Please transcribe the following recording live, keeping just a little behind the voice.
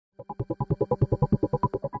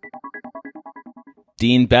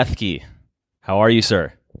Dean Bethke. How are you,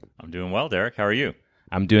 sir? I'm doing well, Derek. How are you?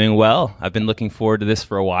 I'm doing well. I've been looking forward to this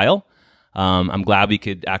for a while. I'm glad we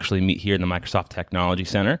could actually meet here in the Microsoft Technology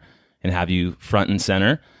Center and have you front and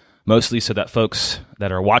center, mostly so that folks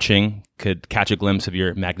that are watching could catch a glimpse of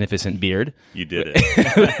your magnificent beard. You did it.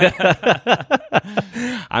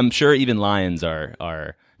 I'm sure even lions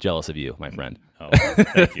are jealous of you, my friend. Oh,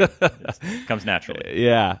 thank you. It comes naturally.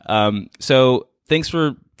 Yeah. So thanks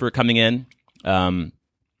for coming in.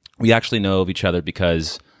 We actually know of each other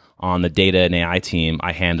because on the data and AI team,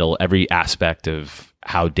 I handle every aspect of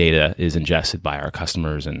how data is ingested by our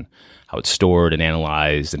customers and how it's stored and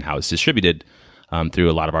analyzed and how it's distributed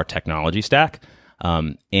through a lot of our technology stack.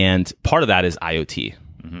 And part of that is IoT.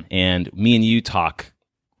 Mm-hmm. And me and you talk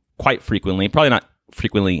quite frequently, probably not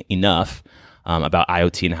frequently enough, about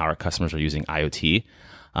IoT and how our customers are using IoT.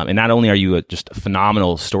 And not only are you just a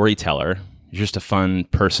phenomenal storyteller, you're just a fun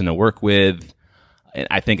person to work with. And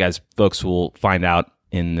I think as folks will find out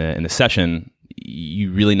in the session,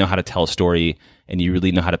 you really know how to tell a story and you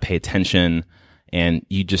really know how to pay attention. And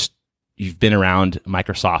you've been around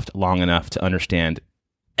Microsoft long enough to understand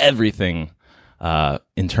everything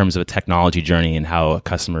in terms of a technology journey and how a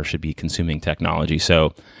customer should be consuming technology.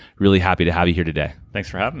 So really happy to have you here today. Thanks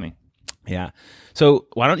for having me. Yeah. So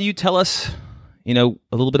why don't you tell us, a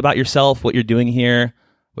little bit about yourself, what you're doing here,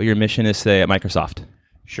 what your mission is today at Microsoft?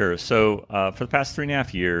 Sure. So for the past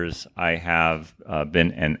 3.5 years, I have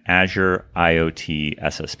been an Azure IoT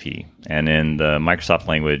SSP. And in the Microsoft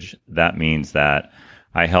language, that means that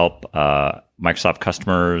I help Microsoft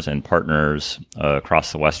customers and partners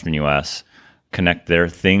across the Western U.S. connect their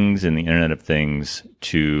things in the Internet of Things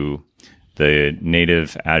to the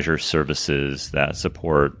native Azure services that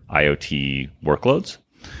support IoT workloads.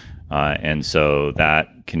 And so that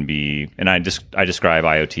can be, and I describe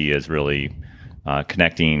IoT as really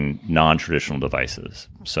connecting non-traditional devices.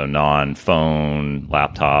 So non-phone,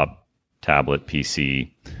 laptop, tablet,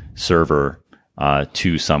 PC, server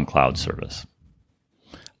to some cloud service.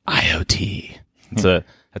 IoT.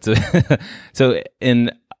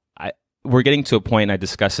 We're getting to a point, and I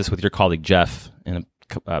discussed this with your colleague Jeff in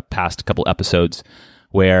a past couple episodes,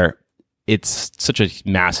 where it's such a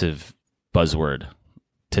massive buzzword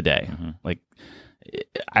today. Mm-hmm. Like,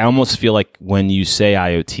 I almost feel like when you say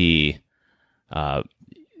IoT,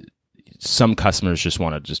 some customers just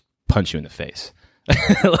want to just punch you in the face.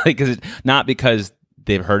 Not because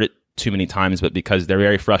they've heard it too many times, but because they're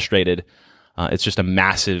very frustrated. It's just a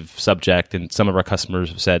massive subject, and some of our customers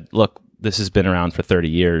have said, look, this has been around for 30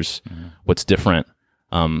 years. Mm-hmm. What's different?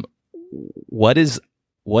 What is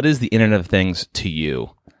the Internet of Things to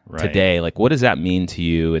you today? Like, what does that mean to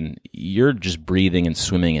you? And you're just breathing and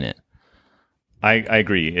swimming in it. I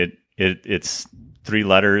agree. It's three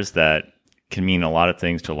letters that can mean a lot of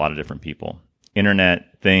things to a lot of different people.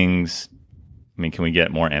 Internet things, can we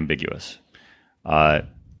get more ambiguous? And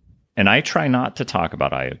I try not to talk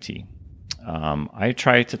about IoT. I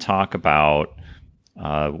try to talk about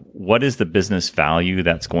what is the business value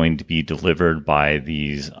that's going to be delivered by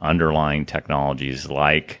these underlying technologies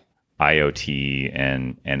like IoT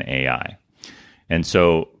and AI. And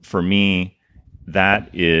so for me, that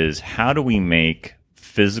is, how do we make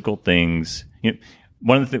physical things?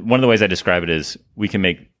 One of the ways I describe it is we can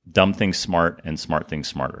make dumb things smart and smart things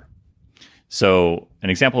smarter. So an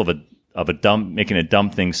example of making a dumb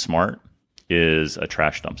thing smart is a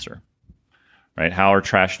trash dumpster. Right? How are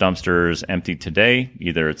trash dumpsters emptied today?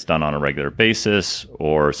 Either it's done on a regular basis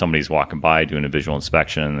or somebody's walking by doing a visual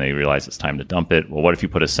inspection and they realize it's time to dump it. Well, what if you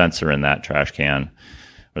put a sensor in that trash can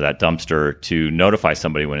or that dumpster to notify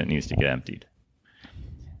somebody when it needs to get emptied?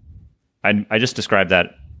 I just described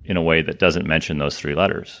that in a way that doesn't mention those three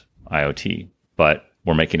letters, IoT, but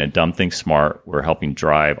we're making a dumb thing smart. We're helping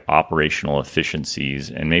drive operational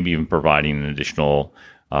efficiencies and maybe even providing an additional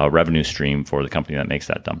revenue stream for the company that makes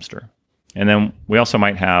that dumpster. And then we also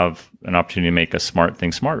might have an opportunity to make a smart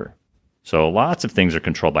thing smarter. So lots of things are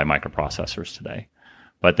controlled by microprocessors today,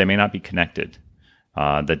 but they may not be connected.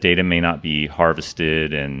 The data may not be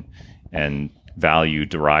harvested and value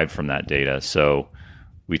derived from that data. So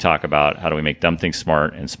we talk about how do we make dumb things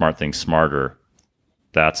smart and smart things smarter.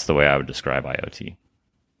 That's the way I would describe IoT.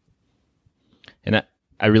 And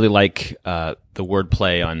I really like the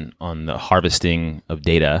wordplay on the harvesting of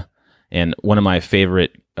data. And one of my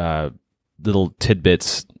favorite little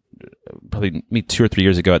tidbits, probably 2 or 3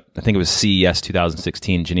 years ago, I think it was CES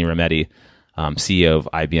 2016, Ginny Rometty, CEO of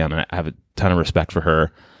IBM, and I have a ton of respect for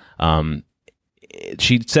her.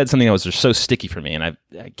 She said something that was just so sticky for me, and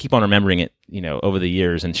I keep on remembering it, over the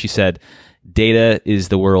years. And she said, data is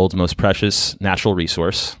the world's most precious natural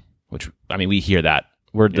resource, which, we hear that.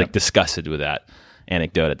 We're like disgusted with that.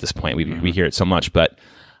 anecdote at this point. We hear it so much, but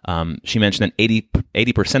she mentioned that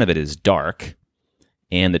 80% of it is dark,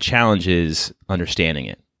 and the challenge is understanding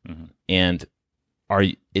it. And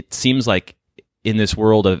it seems like in this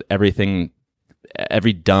world of everything,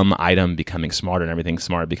 every dumb item becoming smarter and everything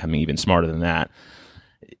smart becoming even smarter than that,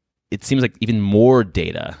 it seems like even more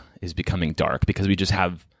data is becoming dark because we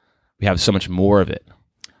have so much more of it.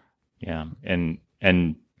 Yeah, and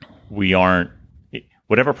we aren't,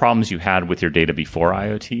 whatever problems you had with your data before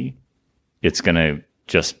IoT, it's going to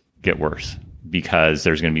just get worse because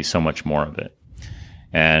there's going to be so much more of it.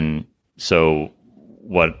 And so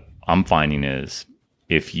what I'm finding is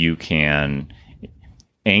if you can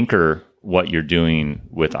anchor what you're doing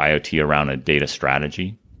with IoT around a data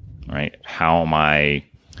strategy, right? How am I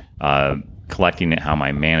collecting it? How am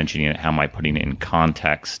I managing it? How am I putting it in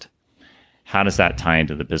context? How does that tie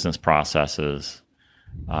into the business processes?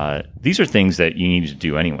 These are things that you need to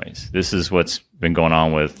do anyways. This is what's been going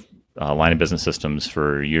on with line of business systems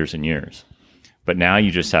for years and years. But now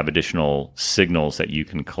you just have additional signals that you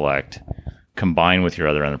can collect, combine with your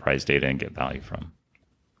other enterprise data, and get value from.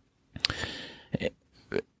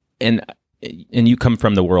 And you come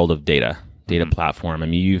from the world of data platform. I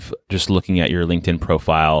mean, you've just looking at your LinkedIn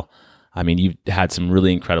profile. I mean, you've had some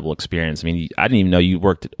really incredible experience. I mean, I didn't even know you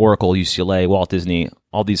worked at Oracle, UCLA, Walt Disney,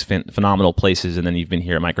 all these phenomenal places, and then you've been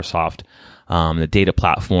here at Microsoft, the data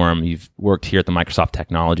platform. You've worked here at the Microsoft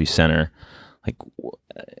Technology Center.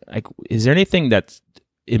 Like, is there anything that's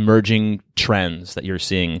emerging trends that you're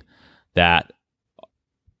seeing that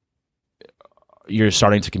you're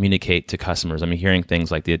starting to communicate to customers? I mean, hearing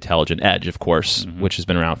things like the intelligent edge, of course, which has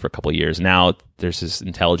been around for a couple of years. Now there's this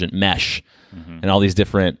intelligent mesh and all these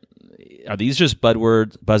different. Are these just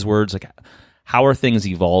buzzwords? Like, how are things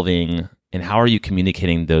evolving, and how are you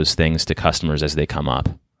communicating those things to customers as they come up?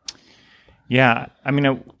 Yeah, I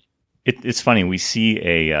mean, it's funny. We see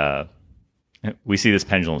this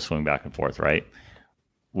pendulum swing back and forth, right?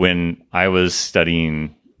 When I was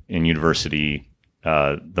studying in university,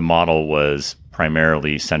 the model was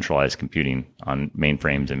primarily centralized computing on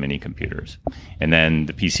mainframes and mini computers. And then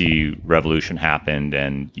the PC revolution happened,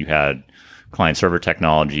 and you had client-server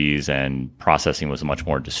technologies, and processing was much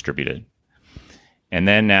more distributed. And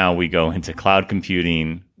then now we go into cloud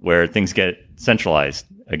computing, where things get centralized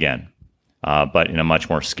again, but in a much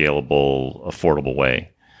more scalable, affordable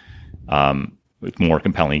way, with more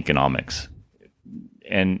compelling economics.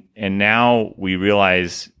 And now we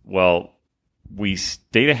realize, well,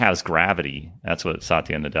 data has gravity. That's what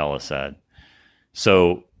Satya Nadella said.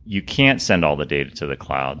 So you can't send all the data to the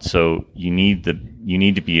cloud. So you need to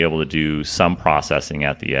be able to do some processing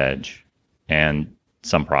at the edge and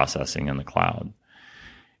some processing in the cloud.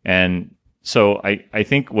 And so I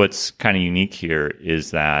think what's kind of unique here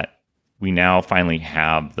is that we now finally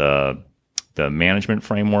have the management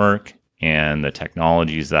framework and the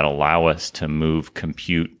technologies that allow us to move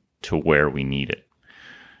compute to where we need it.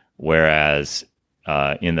 Whereas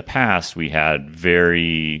in the past, we had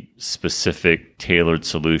very specific tailored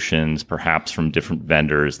solutions, perhaps from different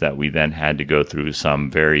vendors, that we then had to go through some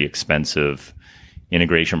very expensive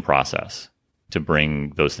integration process to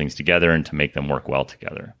bring those things together and to make them work well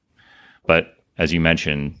together. But as you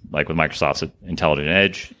mentioned, like with Microsoft's intelligent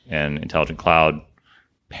edge and intelligent cloud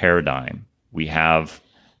paradigm, we have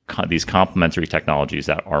these complementary technologies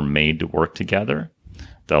that are made to work together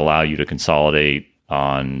that allow you to consolidate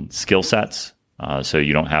on skill sets. So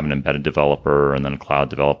you don't have an embedded developer and then a cloud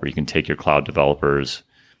developer. You can take your cloud developers,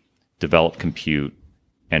 develop compute,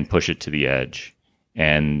 and push it to the edge,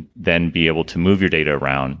 and then be able to move your data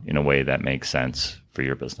around in a way that makes sense for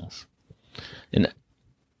your business. And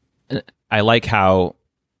I like how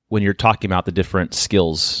when you're talking about the different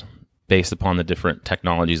skills based upon the different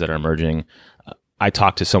technologies that are emerging, I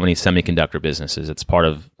talk to so many semiconductor businesses. It's part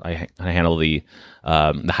of, I handle the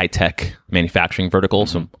high-tech manufacturing vertical.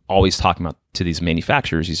 So I'm always talking about to these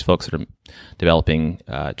manufacturers, these folks that are developing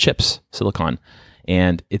chips, silicon.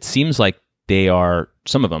 And it seems like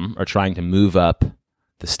some of them are trying to move up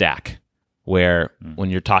the stack, where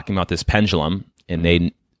when you're talking about this pendulum,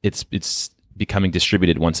 and it's becoming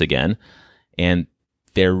distributed once again, and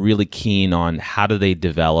they're really keen on how do they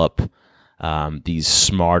develop these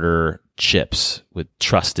smarter chips with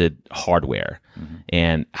trusted hardware,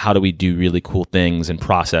 and how do we do really cool things and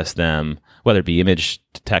process them, whether it be image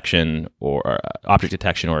detection or object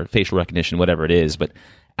detection or facial recognition, whatever it is, but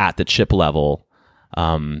at the chip level.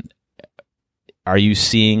 Are you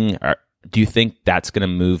seeing, do you think that's going to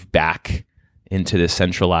move back into the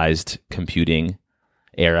centralized computing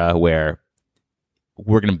era, where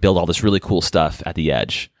we're going to build all this really cool stuff at the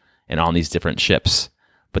edge and on these different chips,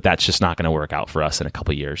 but that's just not going to work out for us in a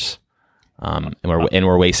couple of years? and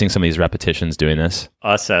we're wasting some of these repetitions doing this.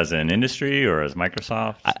 Us as an industry or as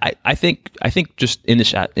Microsoft? I think just in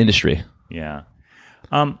this industry. Yeah.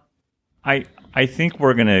 I think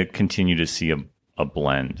we're going to continue to see a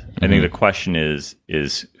blend. I think the question is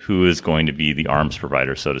who is going to be the arms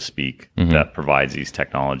provider, so to speak, that provides these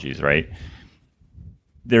technologies, right?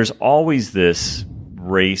 There's always this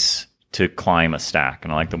race to climb a stack,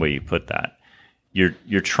 and I like the way you put that.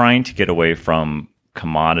 You're trying to get away from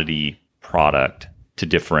commodity product to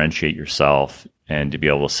differentiate yourself and to be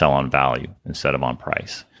able to sell on value instead of on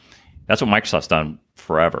price. That's what Microsoft's done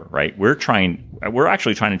forever, right? We're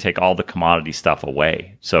actually trying to take all the commodity stuff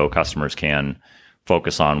away so customers can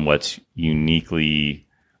focus on what's uniquely,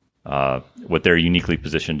 what they're uniquely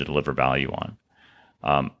positioned to deliver value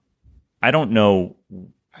on. I don't know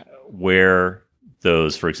where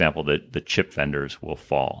those, for example, the chip vendors will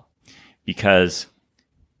fall, because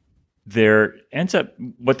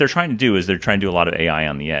what they're trying to do is they're trying to do a lot of AI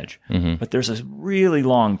on the edge, but there's a really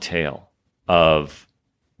long tail of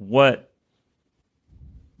what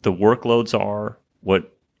the workloads are,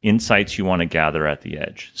 what insights you want to gather at the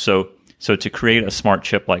edge. So to create a smart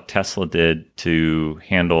chip like Tesla did to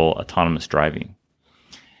handle autonomous driving,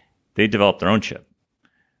 they developed their own chip.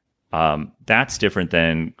 That's different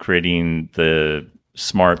than creating the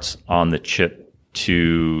smarts on the chip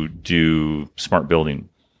to do smart building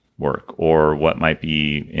work, or what might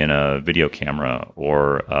be in a video camera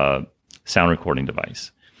or a sound recording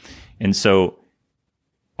device. And so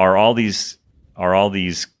are all these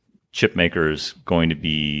chip makers going to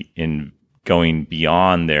be going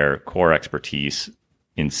beyond their core expertise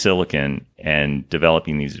in silicon and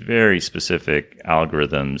developing these very specific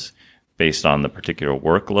algorithms based on the particular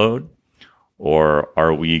workload? Or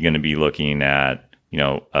are we going to be looking at,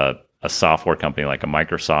 a software company like a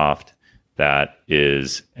Microsoft that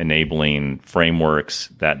is enabling frameworks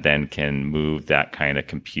that then can move that kind of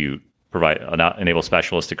compute, enable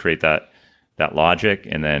specialists to create that logic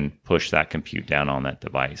and then push that compute down on that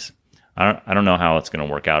device? I don't know how it's going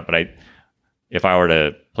to work out, but if I were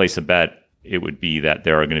to place a bet, it would be that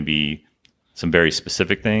there are going to be some very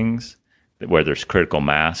specific things where there's critical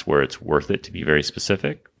mass, where it's worth it to be very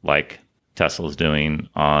specific, like Tesla's doing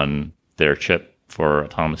on their chip for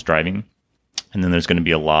autonomous driving. And then there's going to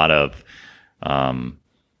be a lot of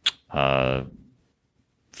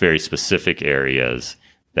very specific areas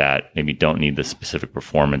that maybe don't need the specific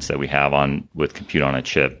performance that we have with compute on a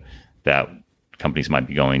chip, that companies might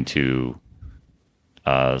be going to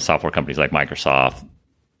software companies like Microsoft,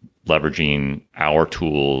 leveraging our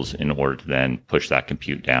tools in order to then push that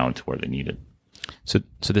compute down to where they need it. So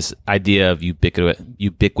this idea of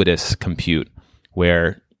ubiquitous compute,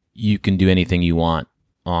 where you can do anything you want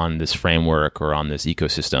on this framework or on this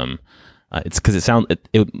ecosystem, it's because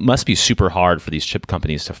it must be super hard for these chip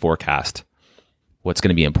companies to forecast what's going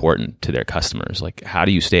to be important to their customers. Like, how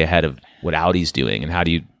do you stay ahead of what Audi's doing, and how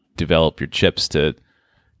do you develop your chips to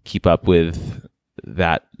keep up with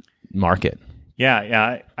that market?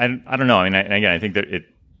 Yeah. I don't know. I mean, again, I think that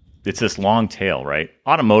it's this long tail, right?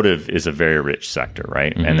 Automotive is a very rich sector,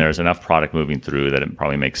 right? And there's enough product moving through that it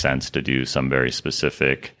probably makes sense to do some very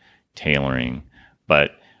specific tailoring.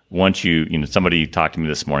 But once somebody talked to me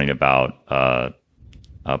this morning about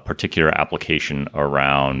a particular application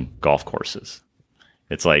around golf courses.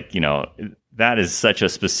 It's like, that is such a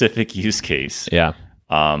specific use case. Yeah.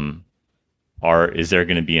 Is there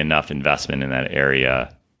going to be enough investment in that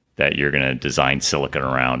area that you're going to design silicon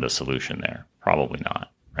around a solution there? Probably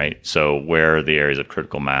not, right? So where are the areas of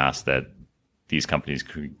critical mass that these companies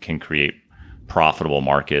can create profitable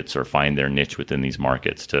markets or find their niche within these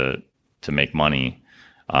markets to make money,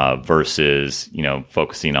 versus,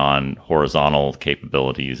 focusing on horizontal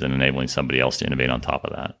capabilities and enabling somebody else to innovate on top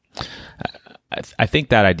of that? I think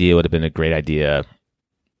that idea would have been a great idea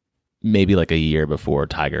maybe like a year before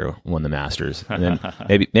Tiger won the Masters. And then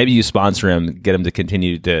maybe you sponsor him, get him to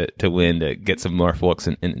continue to win, to get some more folks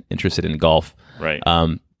interested in golf. Right.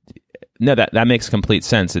 No, that makes complete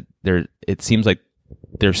sense. It seems like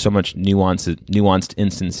there's so much nuanced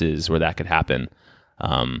instances where that could happen.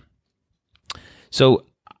 So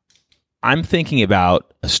I'm thinking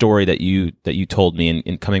about a story that you told me,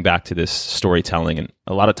 and coming back to this storytelling. And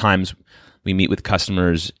a lot of times we meet with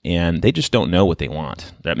customers and they just don't know what they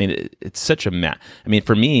want. I mean, it's such a mess. I mean,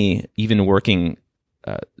 for me, even working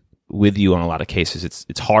with you on a lot of cases,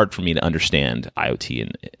 it's hard for me to understand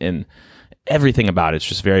IoT, and everything about it's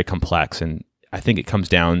just very complex. And I think it comes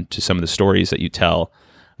down to some of the stories that you tell,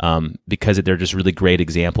 because they're just really great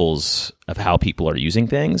examples of how people are using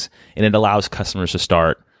things, and it allows customers to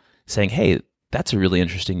start saying, "Hey, that's a really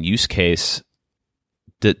interesting use case.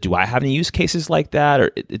 do I have any use cases like that?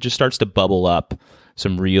 Or it just starts to bubble up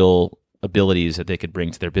some real abilities that they could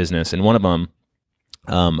bring to their business. And one of them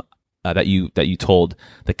that you told,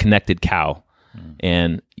 the connected cow,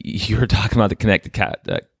 and you were talking about the connected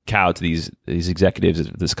cow to these executives,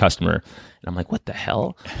 this customer, and I'm like, what the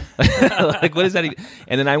hell? Like, what is that even?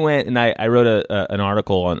 And then I went and I wrote an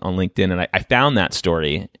article on LinkedIn, and I found that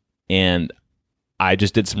story, and I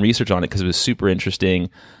just did some research on it because it was super interesting.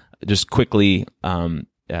 Just quickly,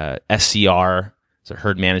 SCR, it's a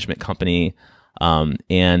herd management company,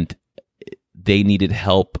 and they needed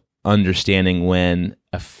help understanding when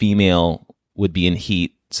a female would be in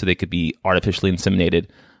heat so they could be artificially inseminated,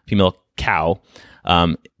 female cow,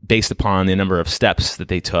 based upon the number of steps that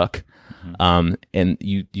they took. And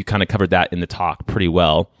you kind of covered that in the talk pretty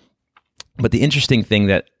well. But the interesting thing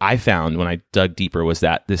that I found when I dug deeper was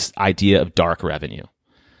that this idea of dark revenue,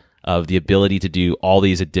 of the ability to do all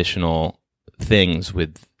these additional things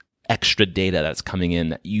with extra data that's coming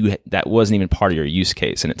in that wasn't even part of your use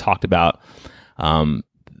case. And it talked about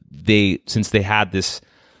since they had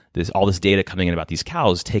all this data coming in about these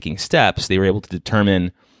cows taking steps, they were able to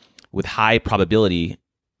determine with high probability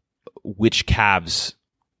which calves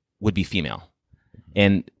would be female.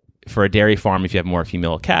 And for a dairy farm, if you have more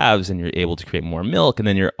female calves, and you're able to create more milk, and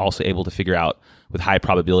then you're also able to figure out with high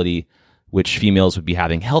probability which females would be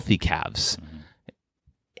having healthy calves.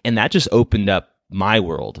 And that just opened up my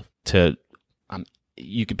world to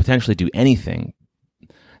you could potentially do anything.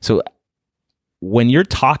 So when you're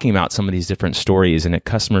talking about some of these different stories, and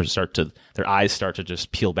customers their eyes start to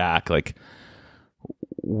just peel back, like,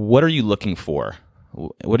 what are you looking for?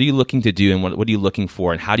 What are you looking to do, and what are you looking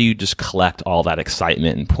for, and how do you just collect all that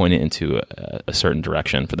excitement and point it into a certain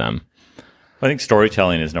direction for them? I think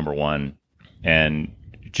storytelling is number one, and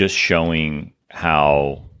just showing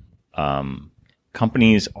how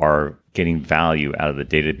companies are getting value out of the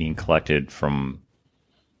data being collected through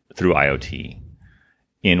IoT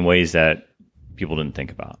in ways that people didn't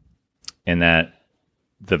think about, and that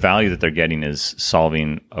the value that they're getting is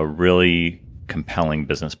solving a really compelling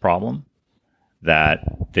business problem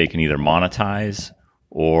that they can either monetize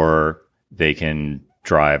or they can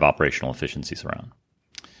drive operational efficiencies around.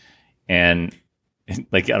 And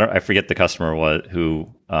like, I forget the customer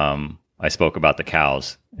who I spoke about the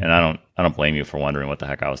cows, and I don't blame you for wondering what the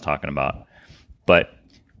heck I was talking about. But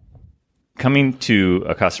coming to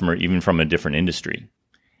a customer, even from a different industry,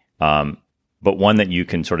 but one that you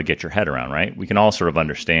can sort of get your head around, right? We can all sort of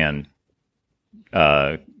understand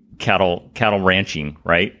cattle ranching,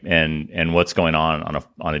 right? And what's going on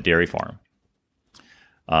a dairy farm.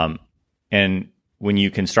 And when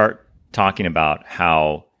you can start talking about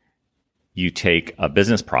how you take a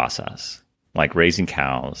business process like raising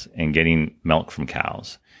cows and getting milk from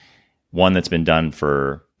cows, one that's been done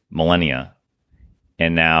for millennia,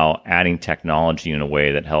 and now adding technology in a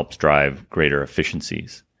way that helps drive greater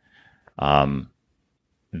efficiencies,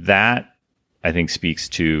 that I think speaks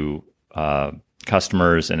to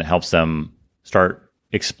customers, and it helps them start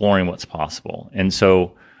exploring what's possible. And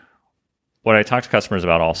so what I talk to customers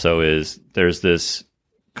about also is there's this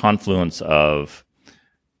confluence of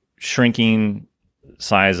shrinking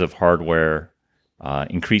size of hardware,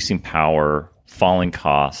 increasing power, falling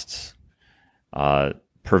costs,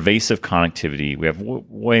 pervasive connectivity. We have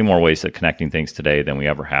way more ways of connecting things today than we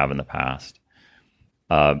ever have in the past.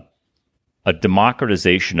 A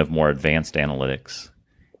democratization of more advanced analytics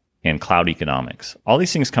and cloud economics. All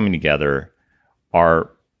these things coming together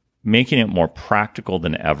are making it more practical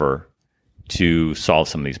than ever to solve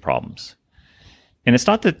some of these problems. And it's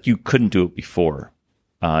not that you couldn't do it before.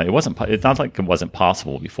 It's not like it wasn't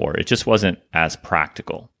possible before. It just wasn't as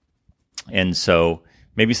practical. And so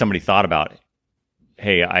maybe somebody thought about,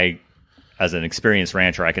 hey, as an experienced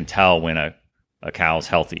rancher, I can tell when a cow's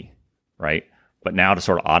healthy, right? But now to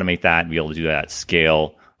sort of automate that and be able to do that at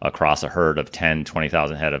scale across a herd of 10,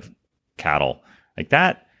 20,000 head of cattle, like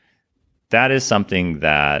that is something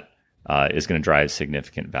that is going to drive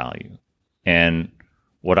significant value. And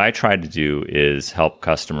what I try to do is help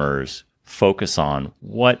customers focus on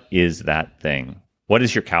what is that thing? What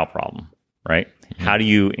is your cow problem, right? Mm-hmm. How do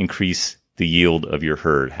you increase the yield of your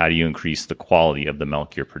herd? How do you increase the quality of the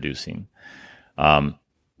milk you're producing?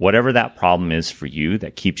 Whatever that problem is for you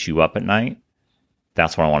that keeps you up at night,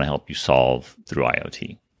 that's what I want to help you solve through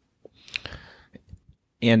IoT.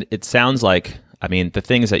 And it sounds like, I mean, the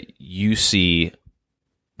things that you see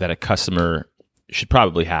that a customer should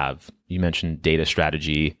probably have, you mentioned data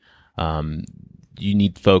strategy. You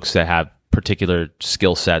need folks that have particular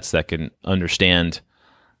skill sets that can understand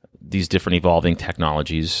these different evolving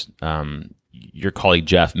technologies. your colleague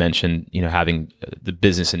Jeff mentioned, having the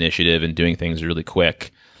business initiative and doing things really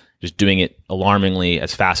quick, just doing it alarmingly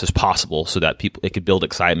as fast as possible so that it could build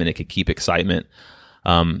excitement, it could keep excitement.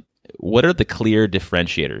 What are the clear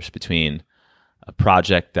differentiators between a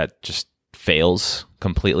project that just fails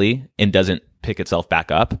completely and doesn't pick itself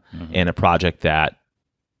back up, and a project that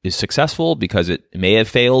is successful because it may have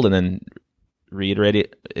failed and then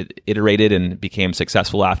iterated and became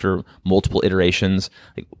successful after multiple iterations?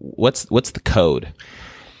 Like, what's the code?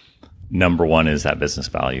 Number one is that business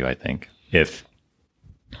value, I think. If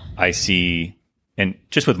I see, and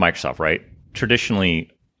just with Microsoft, right? Traditionally,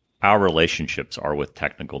 our relationships are with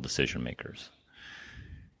technical decision makers.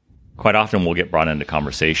 Quite often we'll get brought into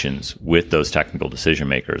conversations with those technical decision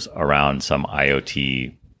makers around some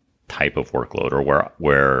IoT type of workload, or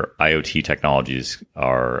where IoT technologies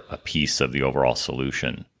are a piece of the overall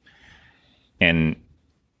solution. And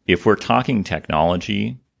if we're talking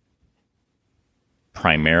technology,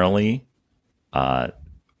 primarily, I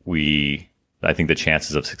think the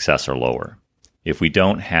chances of success are lower. If we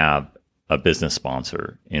don't have a business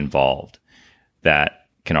sponsor involved that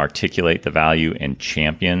can articulate the value and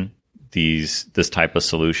champion this type of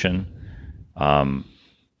solution,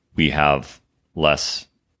 we have less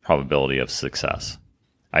probability of success.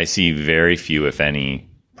 I see very few, if any,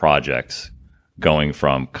 projects going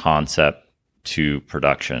from concept to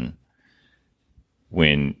production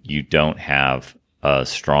when you don't have a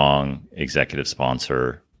strong executive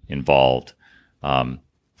sponsor involved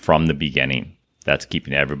from the beginning that's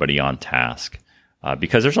keeping everybody on task.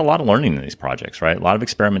 Because there's a lot of learning in these projects, right? A lot of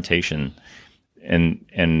experimentation. And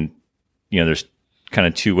there's kind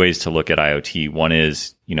of two ways to look at IoT. One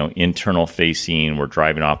is, internal facing, we're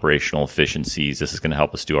driving operational efficiencies. This is going to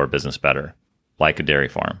help us do our business better, like a dairy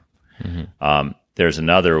farm. There's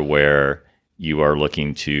another where you are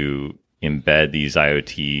looking to embed these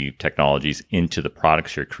IoT technologies into the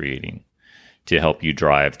products you're creating to help you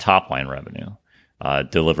drive top line revenue,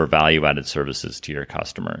 deliver value added services to your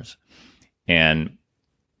customers. And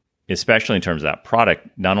especially in terms of that product,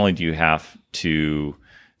 not only do you have to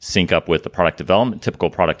sync up with the typical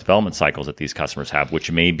product development cycles that these customers have,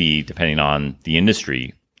 which may be, depending on the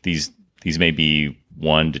industry, these may be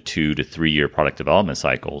 1 to 2 to 3 year product development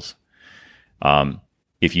cycles.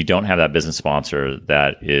 If you don't have that business sponsor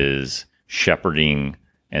that is shepherding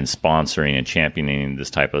and sponsoring and championing this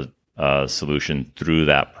type of solution through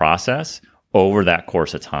that process, over that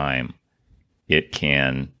course of time, it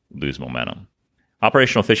can lose momentum.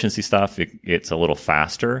 Operational efficiency stuff, it's a little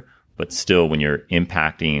faster, but still, when you're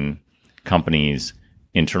impacting companies'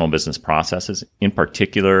 internal business processes, in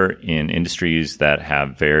particular in industries that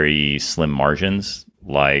have very slim margins,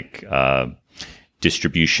 like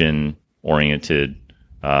distribution-oriented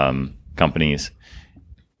companies,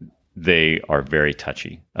 they are very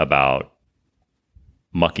touchy about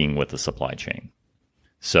mucking with the supply chain.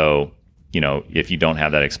 So, if you don't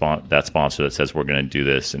have that sponsor that says we're going to do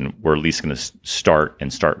this, and we're at least going to start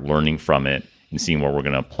learning from it and seeing where we're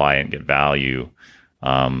going to apply it and get value,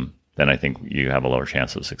 then I think you have a lower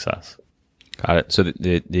chance of success. Got it. So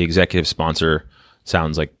the executive sponsor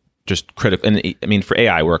sounds like just critical. And I mean, for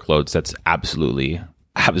AI workloads, that's absolutely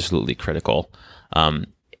critical. And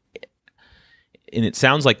it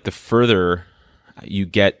sounds like the further you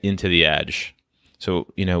get into the edge.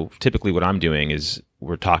 So, typically what I'm doing is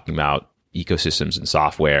we're talking about ecosystems and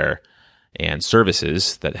software and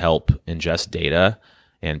services that help ingest data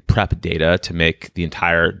and prep data to make the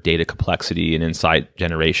entire data complexity and insight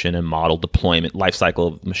generation and model deployment,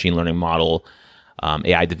 lifecycle of machine learning model,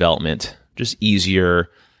 AI development, just easier,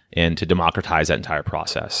 and to democratize that entire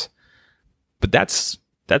process. But that's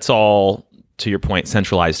all, to your point,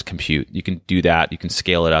 centralized compute. You can do that. You can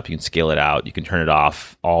scale it up. You can scale it out. You can turn it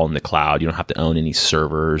off all in the cloud. You don't have to own any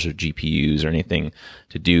servers or GPUs or anything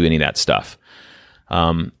to do any of that stuff.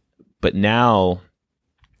 But now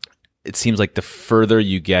it seems like the further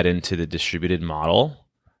you get into the distributed model,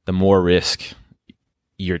 the more risk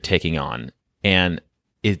you're taking on. And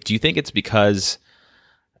do you think it's because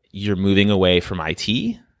you're moving away from IT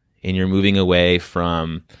and you're moving away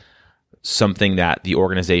from something that the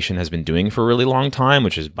organization has been doing for a really long time,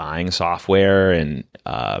 which is buying software, and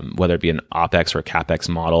whether it be an OpEx or a CapEx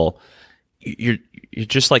model, you're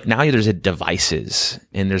just like, now there's devices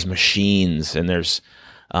and there's machines and there's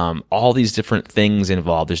all these different things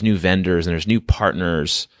involved. There's new vendors and there's new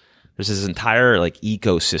partners. There's this entire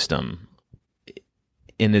ecosystem.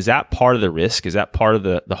 And is that part of the risk? Is that part of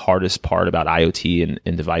the hardest part about IoT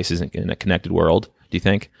and devices in a connected world, do you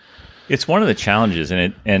think? It's one of the challenges,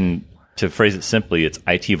 and to phrase it simply, it's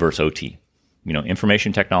IT versus OT,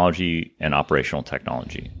 information technology and operational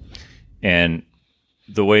technology. And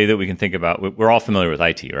the way that we can think about, we're all familiar with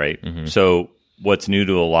IT, right? Mm-hmm. So what's new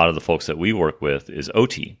to a lot of the folks that we work with is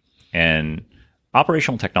OT. And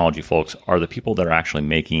operational technology folks are the people that are actually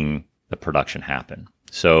making the production happen.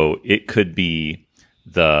 So it could be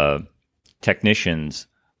the technicians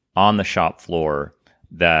on the shop floor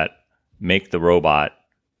that make the robot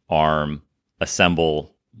arm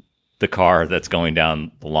assemble the car that's going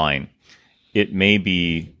down the line. It may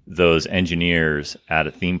be those engineers at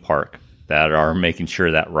a theme park that are making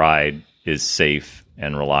sure that ride is safe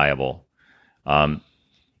and reliable.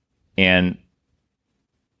 And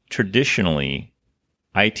traditionally,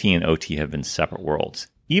 IT and OT have been separate worlds.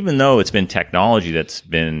 Even though it's been technology that's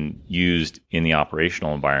been used in the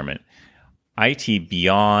operational environment, IT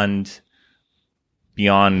beyond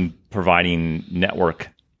providing network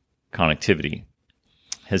connectivity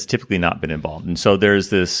has typically not been involved. And so there's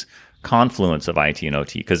this confluence of IT and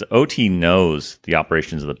OT because OT knows the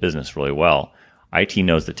operations of the business really well. IT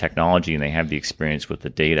knows the technology and they have the experience with the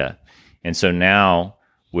data. And so now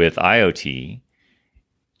with IoT,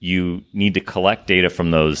 you need to collect data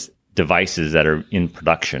from those devices that are in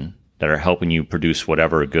production, that are helping you produce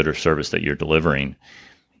whatever good or service that you're delivering.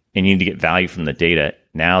 And you need to get value from the data.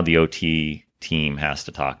 Now the OT team has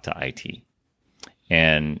to talk to IT.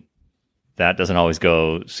 And that doesn't always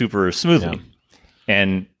go super smoothly.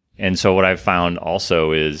 Yeah. And so what I've found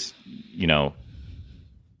also is, the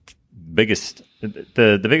biggest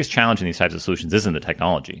challenge in these types of solutions isn't the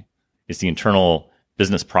technology. It's the internal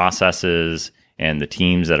business processes and the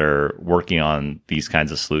teams that are working on these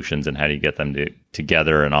kinds of solutions, and how do you get them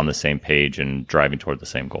together and on the same page and driving toward the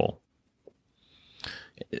same goal.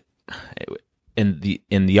 In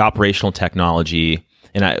the operational technology,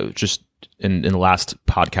 and I just in the last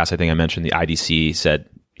podcast, I think I mentioned the IDC said,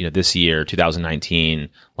 this year, 2019,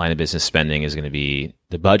 line of business spending is going to be,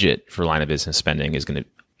 the budget for line of business spending is going to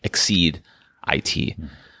exceed IT. Mm-hmm.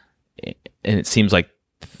 And it seems like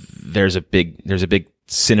there's a big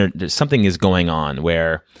synergy. Something is going on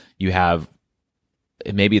where you have,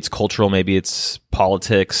 maybe it's cultural, maybe it's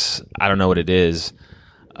politics. I don't know what it is.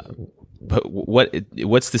 But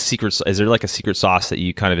what's the secret? Is there like a secret sauce that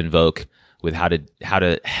you kind of invoke with how to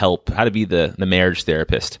be the marriage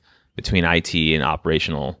therapist between IT and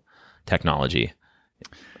operational technology?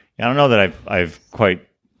 I don't know that I've quite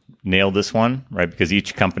nailed this one, right? Because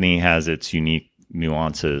each company has its unique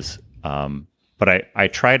nuances. But I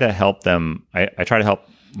try to help them. I try to help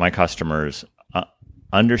my customers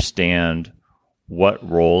understand what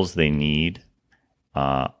roles they need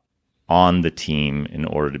on the team in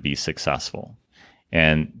order to be successful.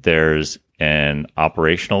 And there's an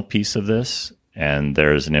operational piece of this, and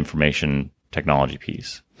there's an information technology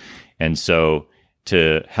piece. And so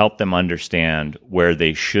to help them understand where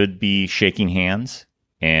they should be shaking hands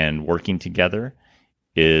and working together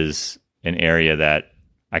is an area that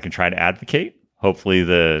I can try to advocate. Hopefully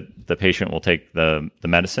the patient will take the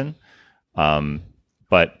medicine,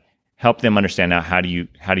 but help them understand now how do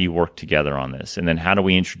you work together on this, and then how do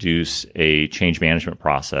we introduce a change management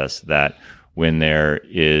process that when there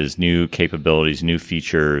is new capabilities, new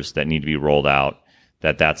features that need to be rolled out,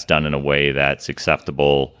 that's done in a way that's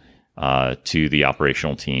acceptable to the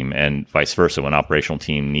operational team, and vice versa. When operational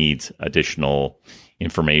team needs additional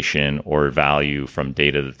information or value from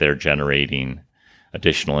data that they're generating,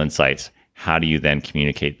 additional insights, how do you then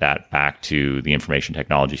communicate that back to the information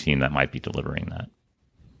technology team that might be delivering that?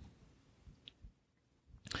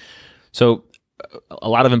 So a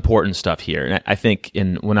lot of important stuff here. And I think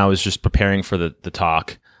when I was just preparing for the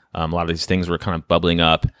talk, a lot of these things were kind of bubbling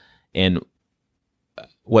up. And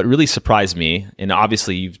what really surprised me, and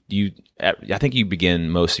obviously I think you begin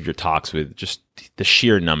most of your talks with just the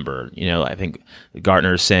sheer number. I think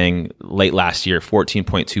Gartner is saying late last year,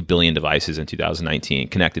 14.2 billion devices in 2019,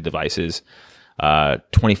 connected devices,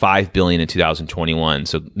 25 billion in 2021.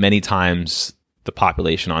 So many times the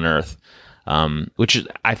population on Earth, which is,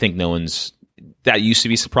 I think that used to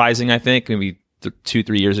be surprising, I think, maybe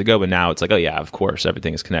 2-3 years ago, but now it's like, oh yeah, of course,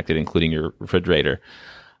 everything is connected, including your refrigerator.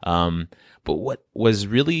 But what was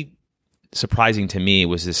really surprising to me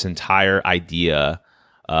was this entire idea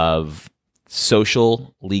of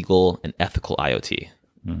social, legal, and ethical IoT.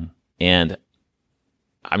 Mm-hmm. And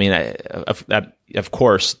I mean, of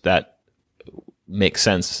course, that makes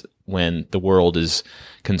sense when the world is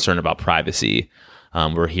concerned about privacy.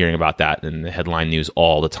 We're hearing about that in the headline news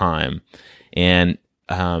all the time. And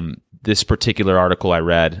this particular article I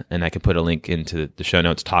read, and I can put a link into the show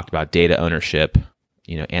notes, talked about data ownership,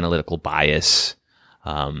 analytical bias,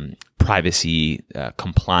 privacy,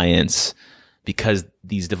 compliance, because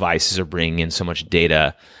these devices are bringing in so much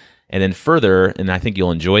data. And then further, and I think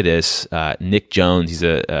you'll enjoy this, Nick Jones, he's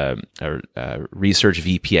a research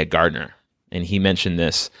VP at Gartner, and he mentioned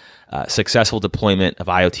this: successful deployment of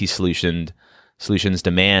IoT solutions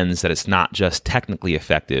demands that it's not just technically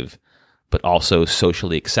effective, but also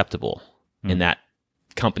socially acceptable. And that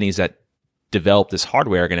companies that develop this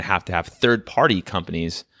hardware are going to have third-party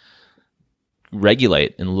companies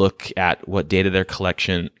regulate and look at what data they're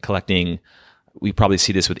collecting. We probably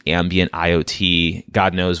see this with ambient IoT.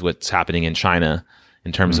 God knows what's happening in China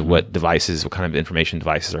in terms of what kind of information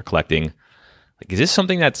devices are collecting. Like, is this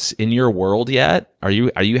something that's in your world yet? Are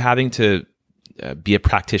you having to be a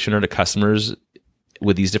practitioner to customers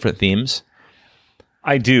with these different themes?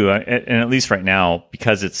 I do, and at least right now,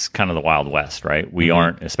 because it's kind of the Wild West, right? We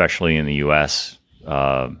aren't, especially in the U.S.,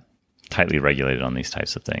 tightly regulated on these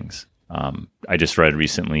types of things. I just read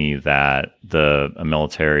recently that the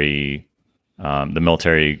military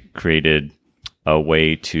created a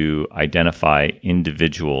way to identify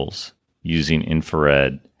individuals using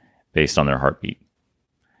infrared based on their heartbeat.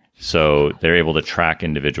 So they're able to track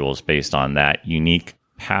individuals based on that unique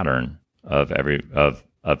pattern of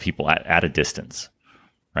people at a distance,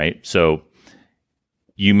 right? So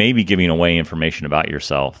you may be giving away information about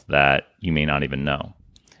yourself that you may not even know.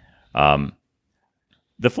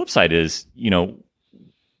 The flip side is,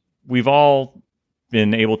 we've all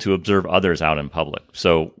been able to observe others out in public.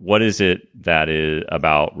 So what is it that is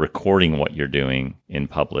about recording what you're doing in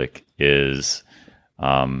public is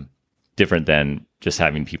different than just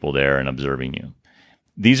having people there and observing you?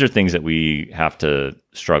 These are things that we have to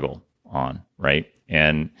struggle on, right?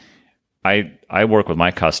 And I work with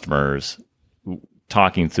my customers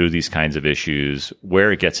talking through these kinds of issues,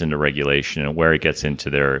 where it gets into regulation and where it gets into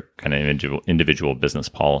their kind of individual business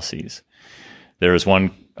policies. There was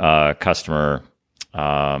one customer,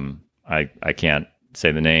 I can't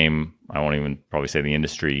say the name, I won't even probably say the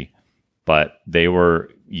industry, but they were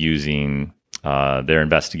they're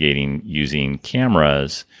investigating using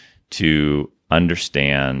cameras to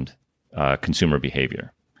understand consumer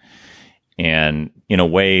behavior. And in a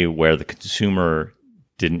way where the consumer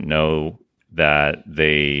didn't know that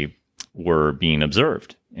they were being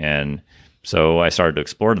observed. And so I started to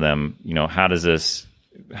explore to them, how does this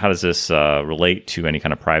relate to any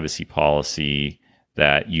kind of privacy policy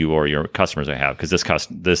that you or your customers may have? Because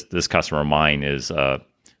this customer of mine is a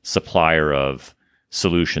supplier of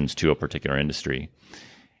solutions to a particular industry.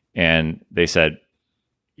 And they said,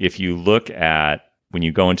 if you look at, when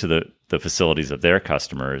you go into the facilities of their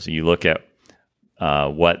customers, you look at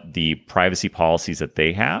what the privacy policies that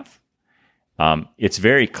they have, it's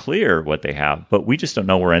very clear what they have, but we just don't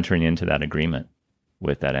know we're entering into that agreement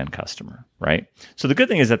with that end customer, right? So the good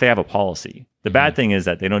thing is that they have a policy. The bad thing is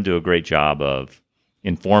that they don't do a great job of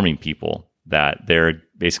informing people that they're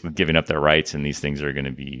basically giving up their rights and these things are going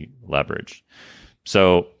to be leveraged.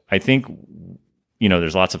 So I think,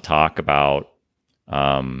 there's lots of talk about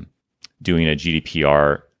doing a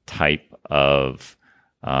GDPR type of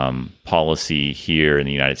policy here in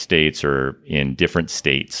the United States or in different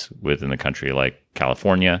states within the country, like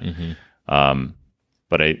California.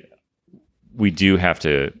 But we do have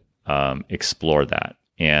to explore that.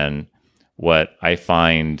 And what I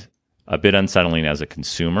find a bit unsettling as a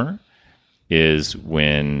consumer is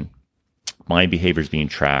when my behavior is being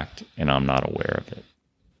tracked and I'm not aware of it,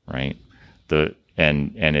 right?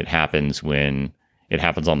 And it happens when it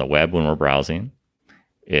happens on the web when we're browsing.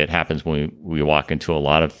 It happens when we walk into a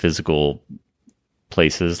lot of physical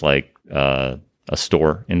places like a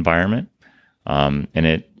store environment, and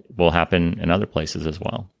it will happen in other places as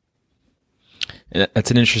well. And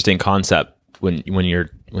that's an interesting concept when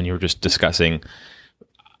you're just discussing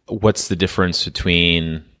what's the difference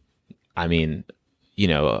between.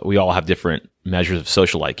 We all have different measures of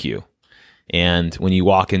social IQ, and when you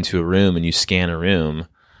walk into a room and you scan a room,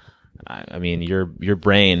 your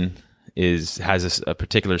brain has a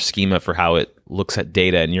particular schema for how it looks at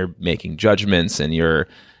data, and you're making judgments, and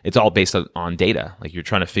it's all based on data. Like, you're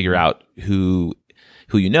trying to figure out who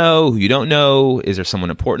you know, who you don't know. Is there someone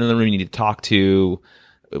important in the room you need to talk to?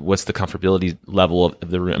 What's the comfortability level of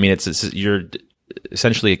the room? You're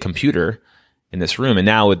essentially a computer in this room, and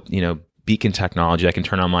now with beacon technology, I can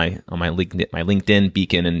turn on my LinkedIn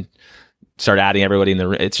beacon and start adding everybody in the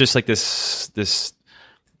room. It's just like this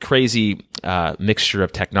crazy mixture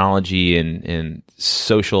of technology and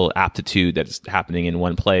social aptitude that's happening in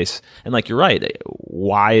one place. And like, you're right.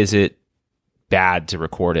 Why is it bad to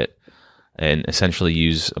record it and essentially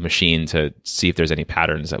use a machine to see if there's any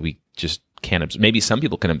patterns that we just can't observe? Maybe some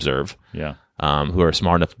people can observe, who are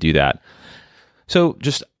smart enough to do that. So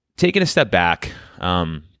just taking a step back, how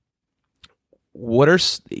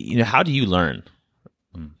do you learn?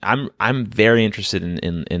 I'm very interested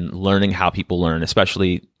in learning how people learn,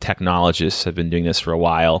 especially technologists have been doing this for a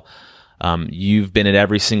while. You've been at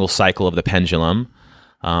every single cycle of the pendulum.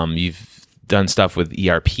 You've done stuff with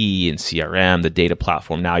ERP and CRM, the data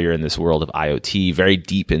platform. Now you're in this world of IoT, very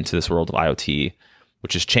deep into this world of IoT,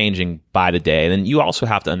 which is changing by the day. And then you also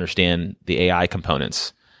have to understand the AI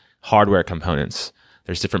components, hardware components.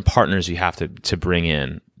 There's different partners you have to bring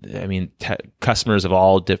in. I mean, customers of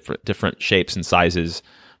all different shapes and sizes,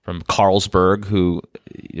 from Carlsberg, who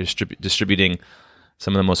is distributing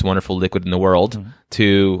some of the most wonderful liquid in the world,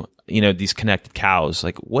 to these connected cows.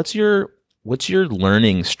 Like, what's your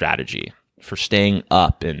learning strategy for staying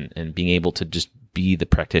up and being able to just be the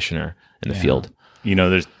practitioner in the field?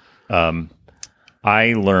 There's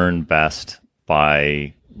I learn best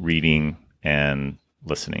by reading and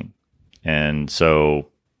listening, and so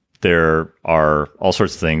there are all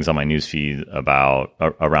sorts of things on my newsfeed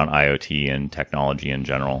around IoT and technology in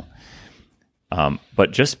general.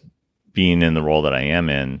 But just being in the role that I am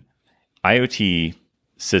in, IoT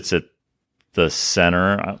sits at the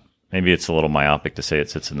center. Maybe it's a little myopic to say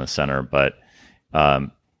it sits in the center, but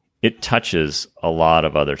it touches a lot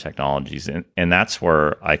of other technologies. And that's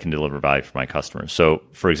where I can deliver value for my customers. So,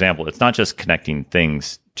 for example, it's not just connecting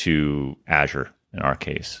things to Azure in our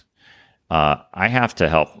case. I have to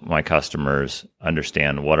help my customers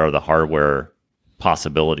understand what are the hardware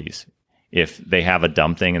possibilities. If they have a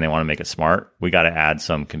dumb thing and they want to make it smart, we got to add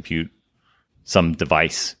some compute, some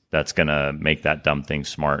device that's going to make that dumb thing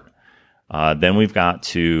smart. Then we've got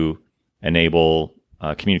to enable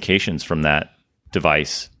communications from that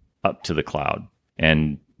device up to the cloud.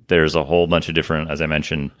 And there's a whole bunch of different, as I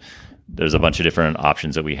mentioned, there's a bunch of different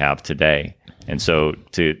options that we have today. And so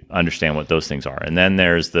to understand what those things are. And then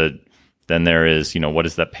there is, what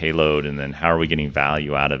is that payload? And then how are we getting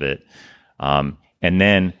value out of it? And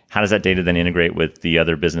then how does that data then integrate with the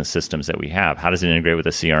other business systems that we have? How does it integrate with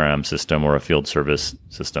a CRM system or a field service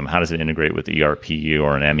system? How does it integrate with ERP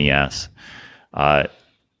or an MES?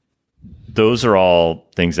 Those are all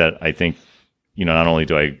things that I think, not only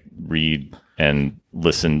do I read and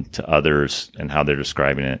listen to others and how they're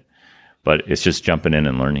describing it, but it's just jumping in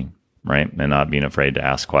and learning, right? And not being afraid to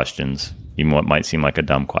ask questions, even what might seem like a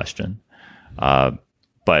dumb question.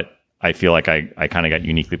 But I feel like I kind of got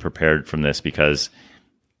uniquely prepared from this because,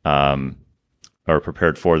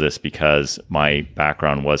 prepared for this because my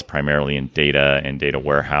background was primarily in data and data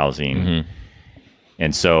warehousing. Mm-hmm.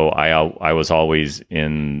 And so I was always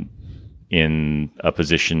in a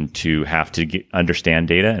position to have to understand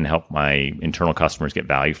data and help my internal customers get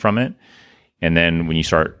value from it. And then when you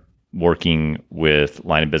start working with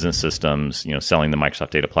line of business systems, selling the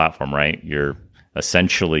Microsoft data platform, right? You're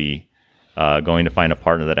essentially going to find a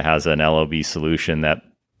partner that has an LOB solution that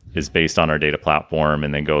is based on our data platform,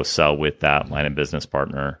 and then go sell with that line of business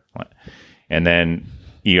partner. And then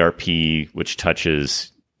ERP, which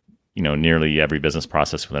touches, nearly every business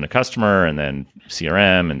process within a customer, and then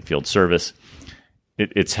CRM and field service.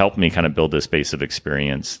 It's helped me kind of build this base of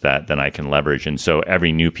experience that then I can leverage. And so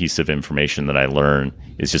every new piece of information that I learn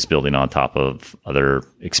is just building on top of other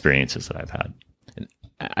experiences that I've had.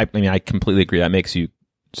 I completely agree. That makes you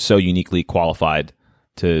so uniquely qualified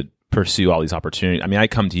to pursue all these opportunities. I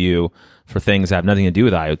come to you for things that have nothing to do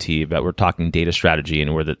with IoT, but we're talking data strategy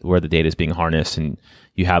and where the data is being harnessed, and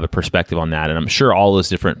you have a perspective on that. And I'm sure all those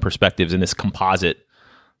different perspectives in this composite,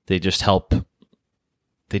 they just help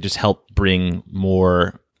bring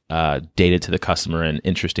more data to the customer and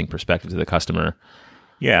interesting perspective to the customer.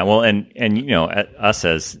 Yeah, well, and us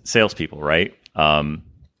as salespeople, right?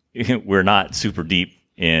 We're not super deep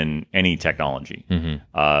in any technology,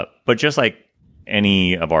 but just like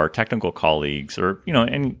any of our technical colleagues, or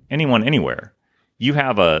anyone anywhere,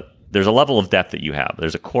 there's a level of depth that you have.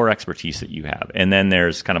 There's a core expertise that you have, and then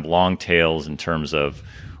there's kind of long tails in terms of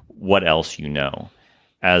what else you know.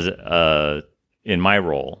 As in my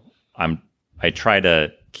role, I try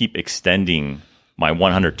to keep extending my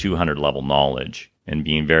 100, 200 level knowledge and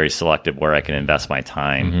being very selective where I can invest my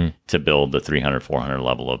time to build the 300, 400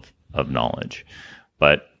 level of knowledge.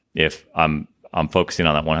 But if I'm focusing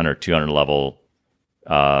on that 100, 200 level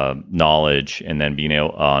knowledge, and then being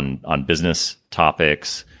able on business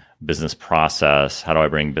topics, business process, how do I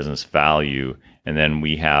bring business value? And then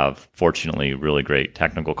we have, fortunately, really great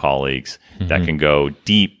technical colleagues that can go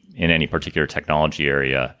deep in any particular technology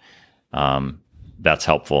area. That's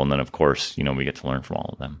helpful. And then, of course, we get to learn from all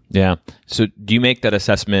of them. Yeah. So do you make that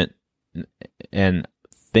assessment? And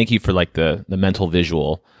thank you for like the mental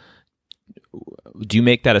visual. Do you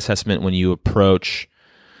make that assessment when you approach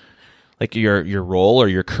like your role or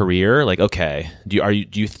your career? Like, okay, do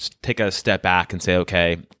you take a step back and say,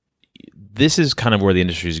 okay, this is kind of where the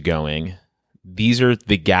industry is going. These are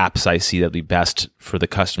the gaps I see that'd be best for the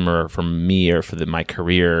customer, for me, or for my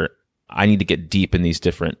career. I need to get deep in these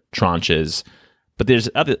different tranches. But there's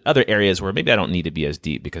other areas where maybe I don't need to be as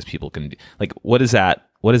deep because people can like, what does that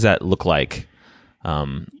look like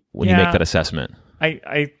when you make that assessment?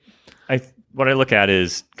 What I look at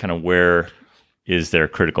is kind of where is there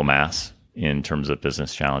critical mass in terms of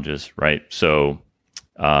business challenges, right? So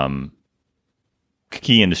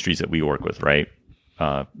key industries that we work with, right?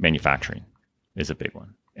 Manufacturing is a big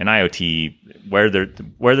one. And IoT, where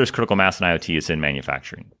there's critical mass in IoT, is in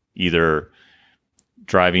manufacturing, either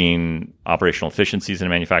driving operational efficiencies in a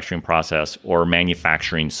manufacturing process or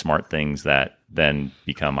manufacturing smart things that then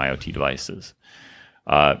become IoT devices.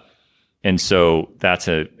 And so that's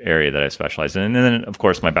an area that I specialize in. And then, of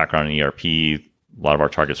course, my background in ERP, a lot of our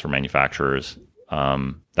targets were manufacturers.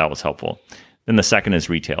 That was helpful. Then the second is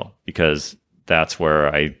retail, because that's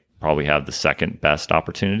where I probably have the second best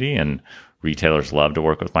opportunity, and retailers love to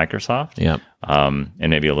work with Microsoft. Yeah. And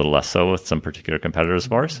maybe a little less so with some particular competitors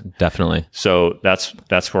of ours. Definitely. So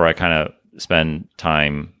that's where I kind of spend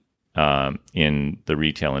time in the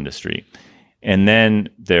retail industry. And then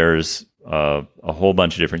there's a whole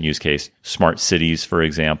bunch of different use cases. Smart cities, for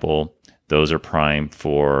example, those are prime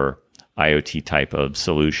for IoT type of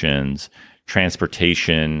solutions.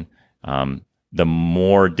 Transportation, the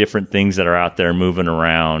more different things that are out there moving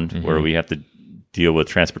around, where we have to deal with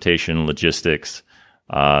transportation, logistics,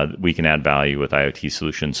 we can add value with IoT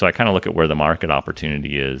solutions. So I kind of look at where the market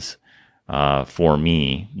opportunity is for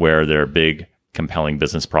me, where there are big, compelling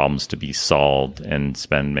business problems to be solved, and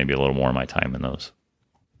spend maybe a little more of my time in those.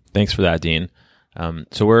 Thanks for that, Dean.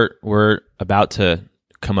 So we're about to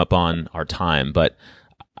come up on our time, but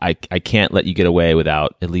I can't let you get away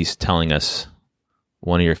without at least telling us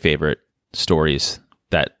one of your favorite stories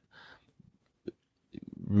that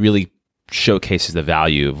really showcases the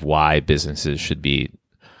value of why businesses should be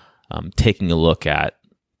taking a look at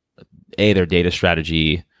their data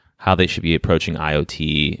strategy, how they should be approaching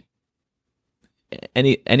IoT,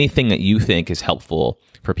 anything that you think is helpful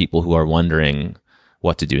for people who are wondering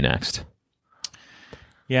what to do next.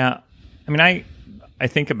 Yeah. I mean, I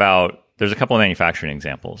think about, there's a couple of manufacturing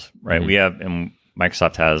examples, right? We have, and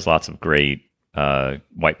Microsoft has lots of great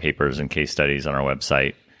white papers and case studies on our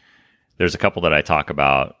website. There's a couple that I talk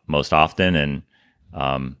about most often,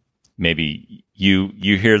 and maybe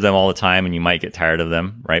you hear them all the time and you might get tired of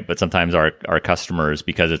them, right? But sometimes our customers,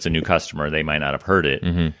 because it's a new customer, they might not have heard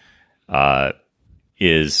it.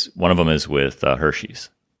 Is one of them is with Hershey's.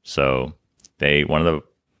 So one of the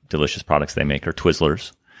delicious products they make are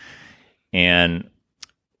Twizzlers. And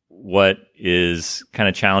what is kind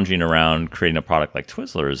of challenging around creating a product like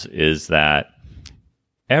Twizzlers is that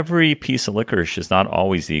every piece of licorice is not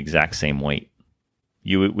always the exact same weight.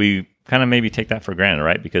 We kind of maybe take that for granted,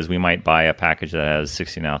 right? Because we might buy a package that has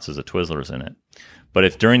 16 ounces of Twizzlers in it. But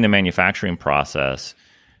if during the manufacturing process,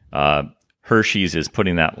 Hershey's is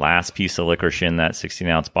putting that last piece of licorice in that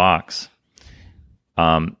 16-ounce box,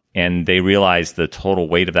 and they realize the total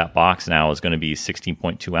weight of that box now is going to be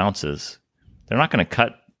 16.2 ounces, they're not going to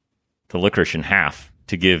cut the licorice in half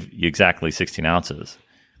to give you exactly 16 ounces.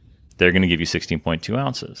 They're going to give you 16.2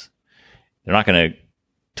 ounces. They're not going to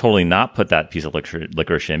totally not put that piece of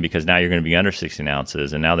licorice in, because now you're going to be under 16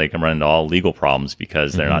 ounces, and now they can run into all legal problems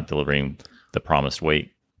because they're not delivering the promised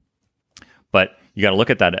weight. But you got to look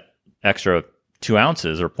at that extra 2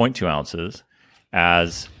 ounces or 0.2 ounces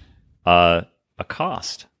as a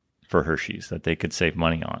cost for Hershey's that they could save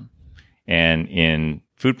money on. And in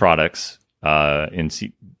food products,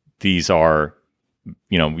 these are,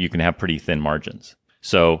 you can have pretty thin margins.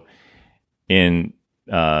 So in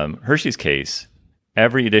Hershey's case,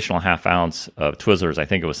 every additional half ounce of Twizzlers, I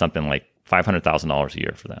think it was something like $500,000 a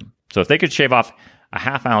year for them. So if they could shave off a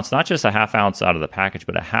half ounce, not just a half ounce out of the package,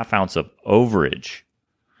 but a half ounce of overage,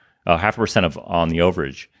 0.5% on the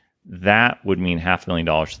overage, that would mean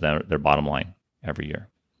 $500,000 to their bottom line every year.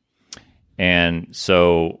 And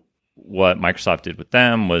so what Microsoft did with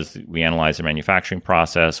them was we analyzed their manufacturing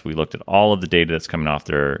process. We looked at all of the data that's coming off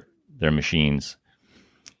their machines,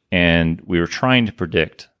 and we were trying to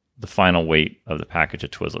predict the final weight of the package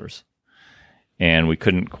of Twizzlers. And we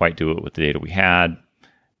couldn't quite do it with the data we had.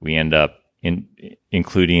 We end up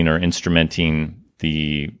including or instrumenting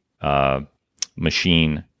the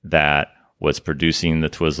machine that was producing the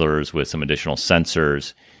Twizzlers with some additional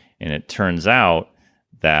sensors. And it turns out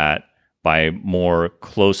that by more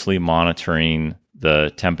closely monitoring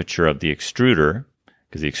the temperature of the extruder,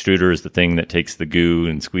 because the extruder is the thing that takes the goo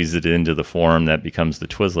and squeezes it into the form that becomes the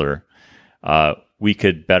Twizzler, we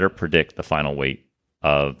could better predict the final weight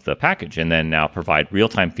of the package, and then now provide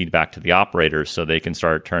real-time feedback to the operators so they can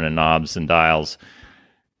start turning knobs and dials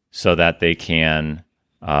so that they can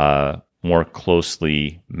more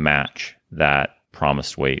closely match that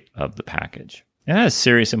promised weight of the package. And that has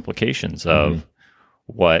serious implications of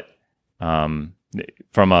what, from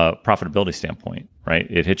a profitability standpoint, right?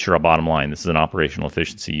 It hits your bottom line. This is an operational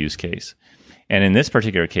efficiency use case. And in this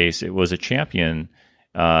particular case, it was a champion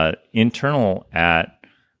internal at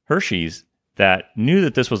Hershey's that knew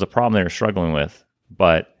that this was a problem they were struggling with,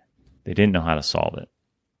 but they didn't know how to solve it.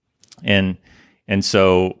 And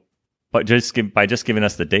so, but by just giving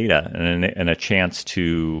us the data and a chance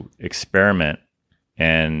to experiment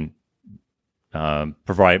and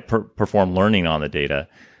perform learning on the data,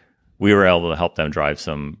 we were able to help them drive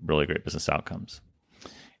some really great business outcomes.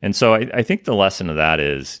 And so I think the lesson of that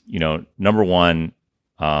is, number one,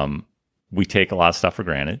 we take a lot of stuff for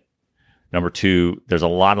granted. Number two, there's a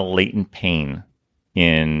lot of latent pain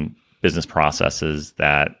in business processes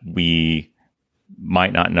that we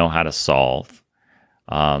might not know how to solve.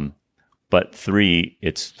 But three,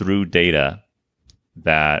 it's through data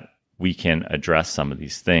that we can address some of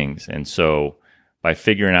these things. And so by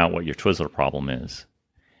figuring out what your Twizzler problem is,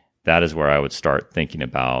 that is where I would start thinking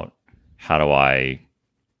about, how do I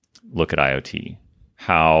look at IoT?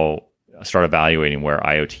 How start evaluating where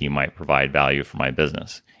IoT might provide value for my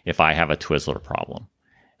business. If I have a Twizzler problem,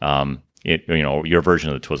 your version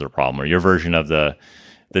of the Twizzler problem, or your version of the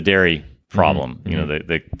dairy problem,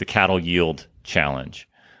 the cattle yield challenge.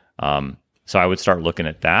 So I would start looking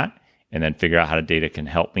at that and then figure out how the data can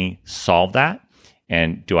help me solve that.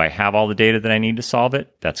 And do I have all the data that I need to solve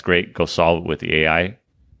it? That's great. Go solve it with the AI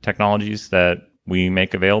technologies that we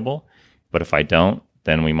make available. But if I don't,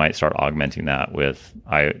 then we might start augmenting that with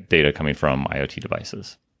data coming from IoT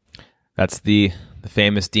devices. That's the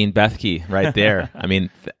famous Dean Bethke right there. I mean,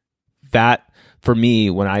 that for me,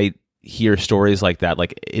 when I hear stories like that,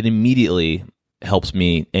 like it immediately helps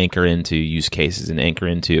me anchor into use cases and anchor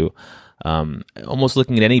into almost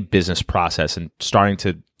looking at any business process and starting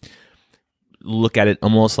to look at it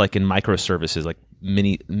almost like in microservices, like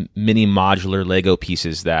mini modular Lego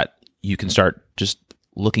pieces that you can start just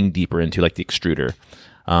looking deeper into, like the extruder.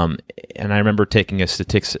 And I remember taking a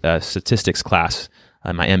statistics class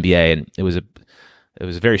in my MBA, and it was a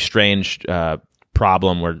very strange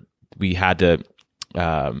problem where we had to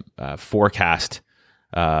forecast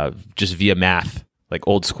just via math, like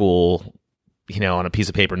old school, on a piece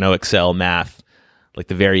of paper, no Excel math, like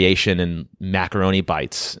the variation in macaroni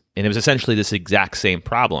bites. And it was essentially this exact same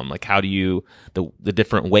problem. Like, how do you, the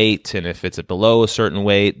different weight, and if it's below a certain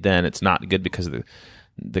weight, then it's not good because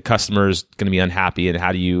the customer is going to be unhappy. And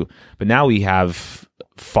how do you, but now we have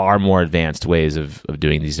far more advanced ways of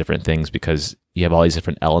doing these different things, because you have all these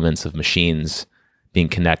different elements of machines being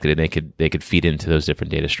connected, and they could feed into those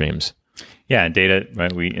different data streams. Yeah, and data,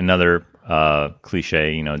 right? Another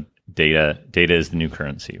cliche, data is the new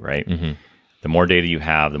currency, right? Mm-hmm. The more data you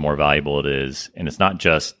have, the more valuable it is. And it's not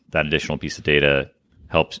just that additional piece of data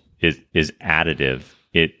is additive.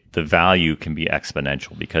 The value can be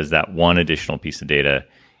exponential, because that one additional piece of data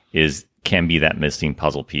can be that missing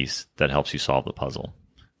puzzle piece that helps you solve the puzzle.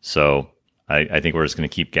 So I think we're just going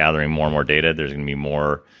to keep gathering more and more data. There's going to be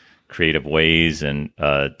more creative ways and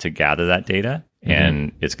to gather that data. Mm-hmm.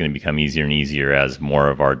 And it's going to become easier and easier as more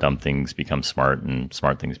of our dumb things become smart and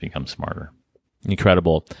smart things become smarter.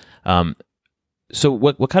 Incredible. So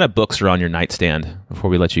what kind of books are on your nightstand before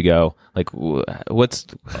we let you go? Like what's...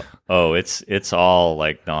 Oh, it's all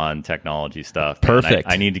like non-technology stuff. Perfect.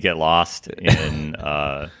 I need to get lost in,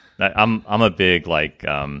 I'm a big, like,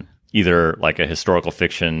 either like a historical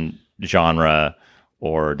fiction genre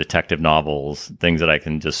or detective novels, things that I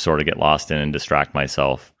can just sort of get lost in and distract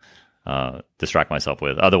myself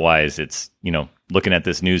with. Otherwise, it's, looking at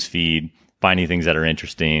this news feed, finding things that are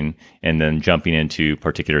interesting, and then jumping into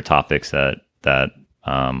particular topics that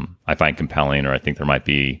I find compelling, or I think there might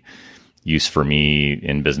be use for me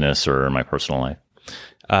in business or in my personal life.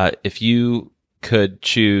 If you could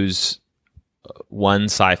choose one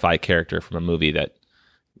sci-fi character from a movie that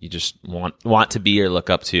you just want to be or look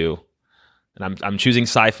up to, and I'm choosing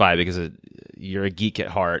sci-fi because you're a geek at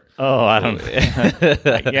heart. Oh, I don't.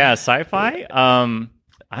 Yeah, sci-fi.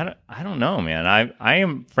 I don't know, man. I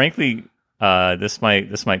am frankly. This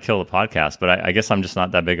might kill the podcast, but I guess I'm just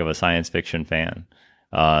not that big of a science fiction fan.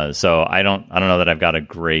 So I don't know that I've got a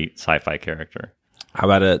great sci-fi character. How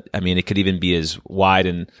about it could even be as wide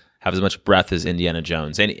and have as much breadth as Indiana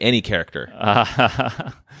Jones. Any character.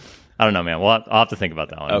 I don't know, man. I'll have to think about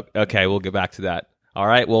that one. Okay, we'll get back to that. All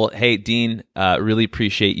right. Well, hey, Dean, really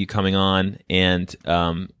appreciate you coming on. And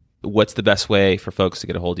what's the best way for folks to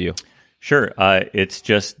get a hold of you? Sure. It's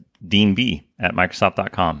just Dean B at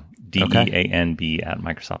Microsoft.com. DEANB at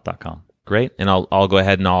Microsoft.com. Great. And I'll go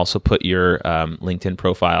ahead and I'll also put your LinkedIn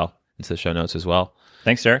profile into the show notes as well.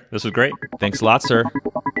 Thanks, Derek. This was great. Thanks a lot, sir.